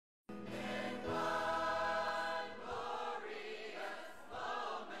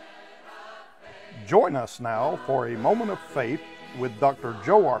Join us now for a moment of faith with Dr.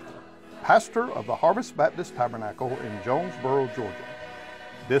 Joe Arthur, pastor of the Harvest Baptist Tabernacle in Jonesboro, Georgia.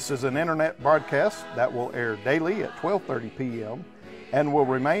 This is an internet broadcast that will air daily at 12:30 p.m. and will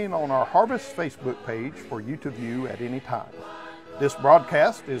remain on our Harvest Facebook page for you to view at any time. This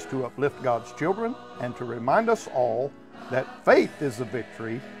broadcast is to uplift God's children and to remind us all that faith is the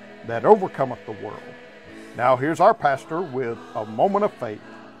victory that overcometh the world. Now here's our pastor with a moment of faith,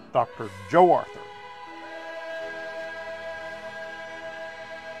 Dr. Joe Arthur.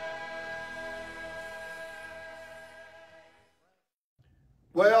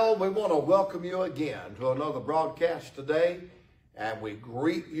 Well, we want to welcome you again to another broadcast today, and we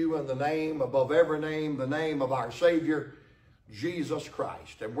greet you in the name above every name, the name of our Savior, Jesus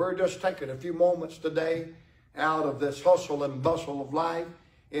Christ. And we're just taking a few moments today out of this hustle and bustle of life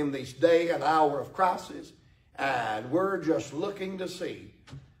in this day and hour of crisis, and we're just looking to see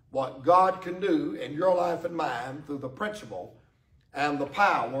what God can do in your life and mine through the principle and the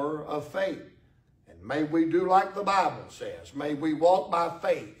power of faith. And may we do like the Bible says. May we walk by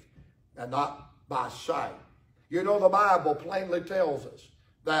faith and not by sight. You know, the Bible plainly tells us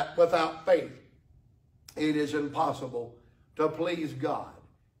that without faith, it is impossible to please God.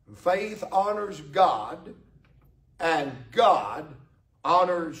 Faith honors God, and God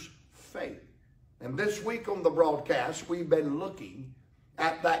honors faith. And this week on the broadcast, we've been looking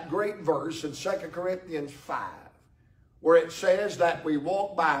at that great verse in 2 Corinthians 5, where it says that we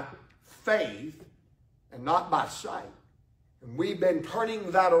walk by faith and not by sight. And we've been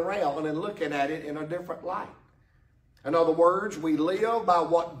turning that around and looking at it in a different light. In other words, we live by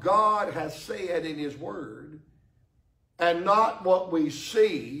what God has said in His Word and not what we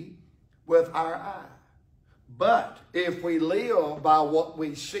see with our eye. But if we live by what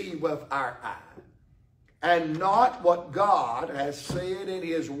we see with our eye and not what God has said in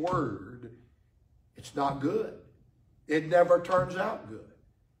His Word, it's not good. It never turns out good.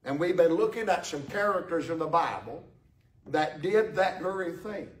 And we've been looking at some characters in the Bible that did that very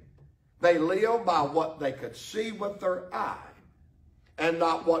thing. They lived by what they could see with their eye and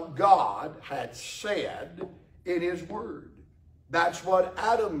not what God had said in His Word. That's what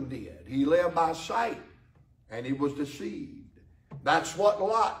Adam did. He lived by sight and he was deceived. That's what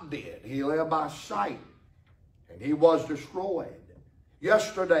Lot did. He lived by sight and he was destroyed.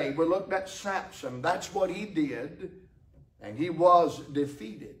 Yesterday we looked at Samson. That's what he did, and he was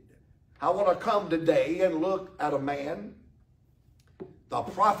defeated. I want to come today and look at a man, the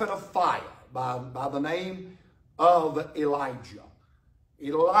prophet of fire, by the name of Elijah.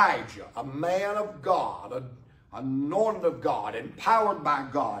 Elijah, a man of God, anointed of God, empowered by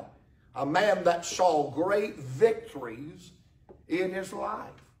God, a man that saw great victories in his life.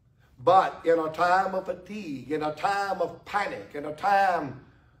 But in a time of fatigue, in a time of panic, in a time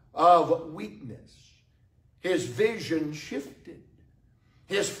of weakness, his vision shifted.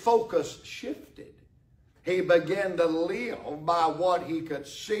 His focus shifted. He began to live by what he could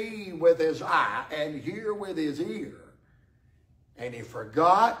see with his eye and hear with his ear. And he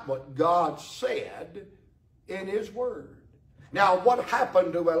forgot what God said in His Word. Now, what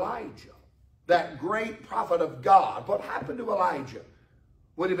happened to Elijah, that great prophet of God? What happened to Elijah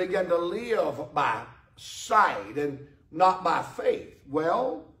when he began to live by sight and not by faith?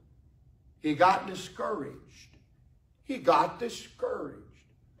 Well, he got discouraged. He got discouraged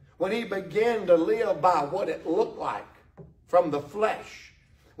when he began to live by what it looked like from the flesh.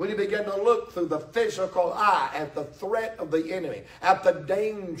 When he began to look through the physical eye at the threat of the enemy, at the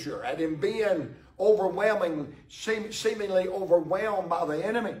danger, at him being seemingly overwhelmed by the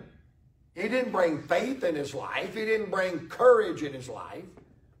enemy. He didn't bring faith in his life. He didn't bring courage in his life.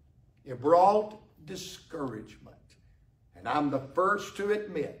 It brought discouragement. And I'm the first to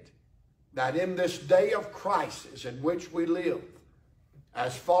admit that in this day of crisis in which we live,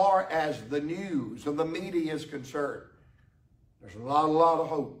 as far as the news and the media is concerned, there's not a lot of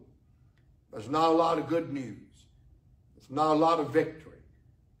hope. There's not a lot of good news. There's not a lot of victory.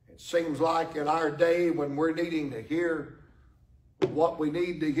 It seems like in our day when we're needing to hear what we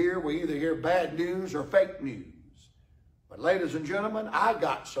need to hear, we either hear bad news or fake news. But ladies and gentlemen, I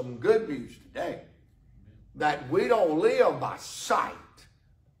got some good news today. That we don't live by sight.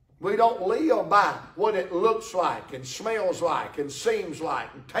 We don't live by what it looks like and smells like and seems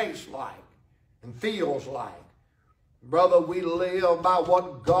like and tastes like and feels like. Brother, we live by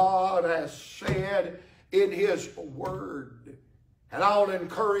what God has said in His Word. And I want to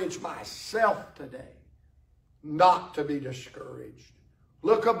encourage myself today not to be discouraged.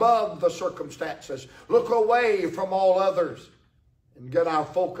 Look above the circumstances. Look away from all others and get our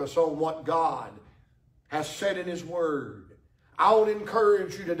focus on what God has said in His Word. I want to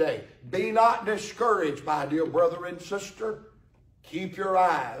encourage you today. Be not discouraged, my dear brother and sister. Keep your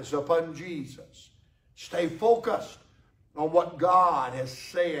eyes upon Jesus. Stay focused on what God has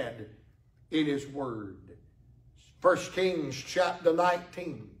said in His Word. 1 Kings chapter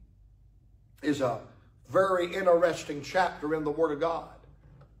 19 is a very interesting chapter in the Word of God.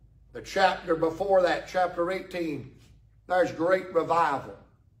 The chapter before that, chapter 18, there's great revival.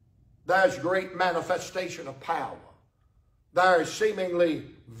 There's great manifestation of power. There's seemingly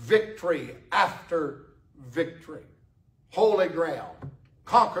victory after victory. Holy ground,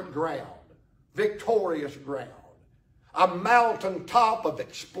 conquered ground, victorious ground. A mountaintop of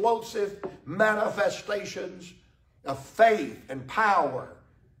explosive manifestations of faith and power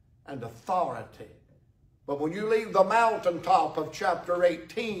and authority. But when you leave the mountaintop of chapter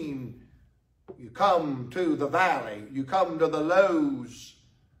 18, you come to the valley. You come to the lows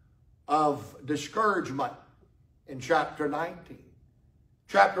of discouragement in chapter 19.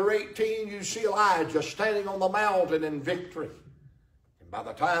 Chapter 18, you see Elijah standing on the mountain in victory. And by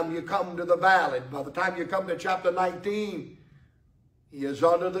the time you come to the valley, by the time you come to chapter 19, he is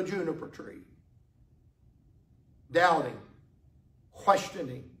under the juniper tree, doubting,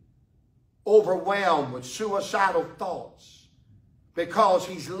 questioning, overwhelmed with suicidal thoughts, because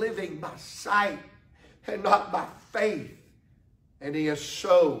he's living by sight and not by faith. And he is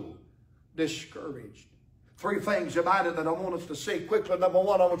so discouraged. Three things about it that I want us to see quickly. Number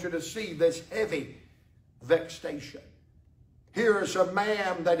one, I want you to see this heavy vexation. Here is a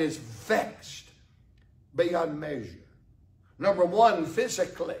man that is vexed beyond measure. Number one,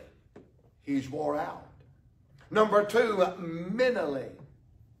 physically, he's wore out. Number two, mentally,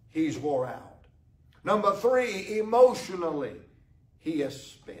 he's wore out. Number three, emotionally, he is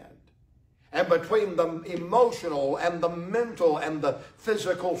spent. And between the emotional and the mental and the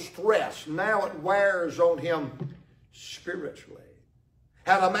physical stress, now it wears on him spiritually.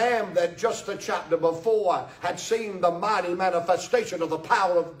 And a man that just the chapter before had seen the mighty manifestation of the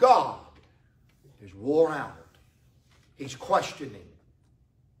power of God is wore out. He's questioning.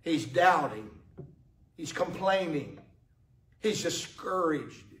 He's doubting. He's complaining. He's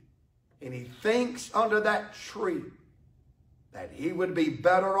discouraged. And he thinks under that tree that he would be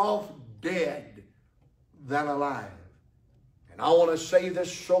better off dead than alive. And I want to say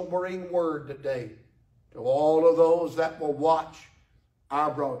this sobering word today to all of those that will watch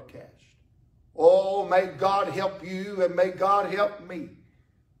our broadcast. Oh, may God help you and may God help me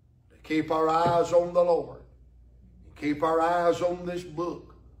to keep our eyes on the Lord. Keep our eyes on this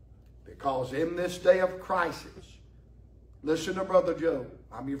book. Because in this day of crisis, listen to Brother Joe,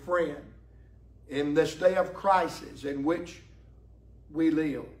 I'm your friend. In this day of crisis in which we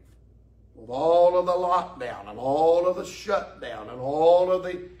live, with all of the lockdown and all of the shutdown and all of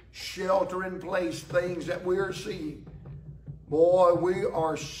the shelter-in-place things that we are seeing, boy, we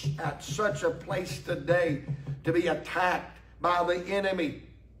are at such a place today to be attacked by the enemy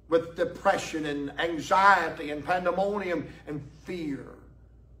with depression and anxiety and pandemonium and fear.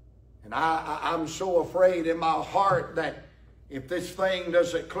 And I'm so afraid in my heart that if this thing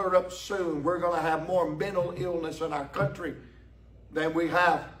doesn't clear up soon, we're going to have more mental illness in our country than we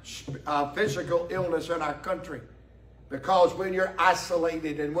have physical illness in our country. Because when you're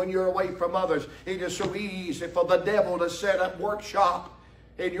isolated and when you're away from others, it is so easy for the devil to set up workshop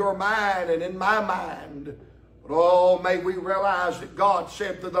in your mind and in my mind. But oh, may we realize that God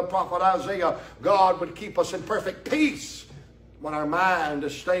said to the prophet Isaiah, God would keep us in perfect peace when our mind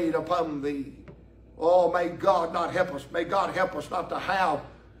is stayed upon thee. Oh, may God not help us. May God help us not to have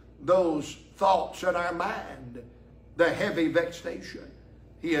those thoughts in our mind. The heavy vexation.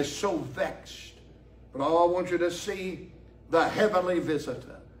 He is so vexed. But oh, I want you to see the heavenly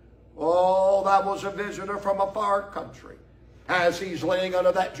visitor. Oh, that was a visitor from a far country. As he's laying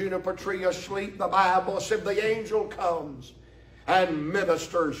under that juniper tree asleep, the Bible said the angel comes and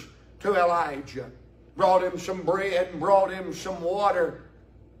ministers to Elijah. Brought him some bread and brought him some water.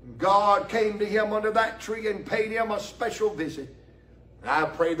 God came to him under that tree and paid him a special visit. And I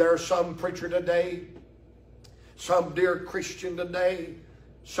pray there's some preacher today, some dear Christian today,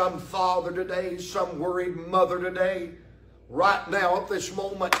 some father today, some worried mother today. Right now at this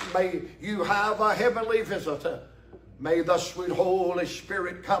moment, may you have a heavenly visitor. May the sweet Holy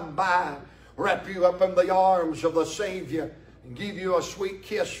Spirit come by, wrap you up in the arms of the Savior, and give you a sweet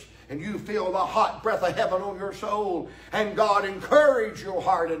kiss, and you feel the hot breath of heaven on your soul. And God encourage your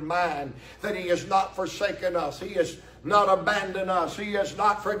heart and mind that He has not forsaken us. He has not abandoned us. He has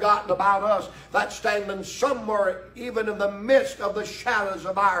not forgotten about us. That standing somewhere, even in the midst of the shadows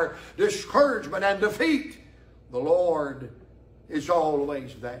of our discouragement and defeat, the Lord is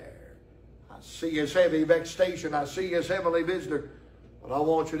always there. I see his heavy vexation. I see his heavenly visitor. But I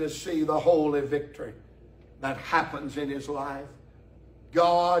want you to see the holy victory that happens in his life.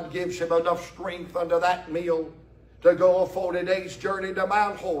 God gives him enough strength under that meal to go a 40 days journey to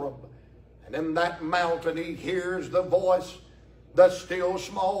Mount Horeb. And in that mountain he hears the voice, the still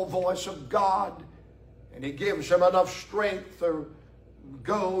small voice of God. And he gives him enough strength to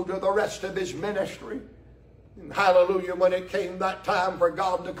go to the rest of his ministry. And hallelujah, when it came that time for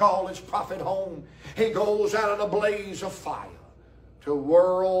God to call his prophet home, he goes out in a blaze of fire to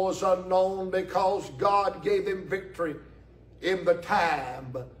worlds unknown, because God gave him victory in the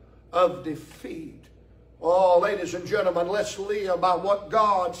time of defeat. Oh, ladies and gentlemen, let's live by what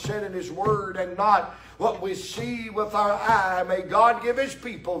God said in his word and not what we see with our eye. May God give his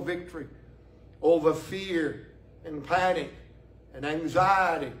people victory over fear and panic and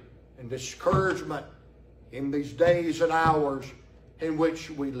anxiety and discouragement in these days and hours in which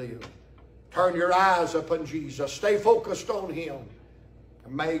we live. Turn your eyes upon Jesus. Stay focused on him.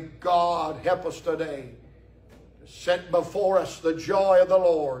 And may God help us today to set before us the joy of the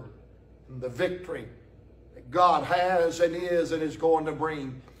Lord and the victory that God has and is going to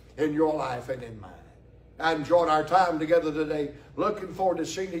bring in your life and in mine. I enjoyed our time together today. Looking forward to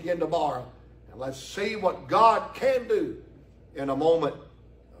seeing you again tomorrow. And let's see what God can do in a moment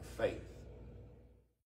of faith.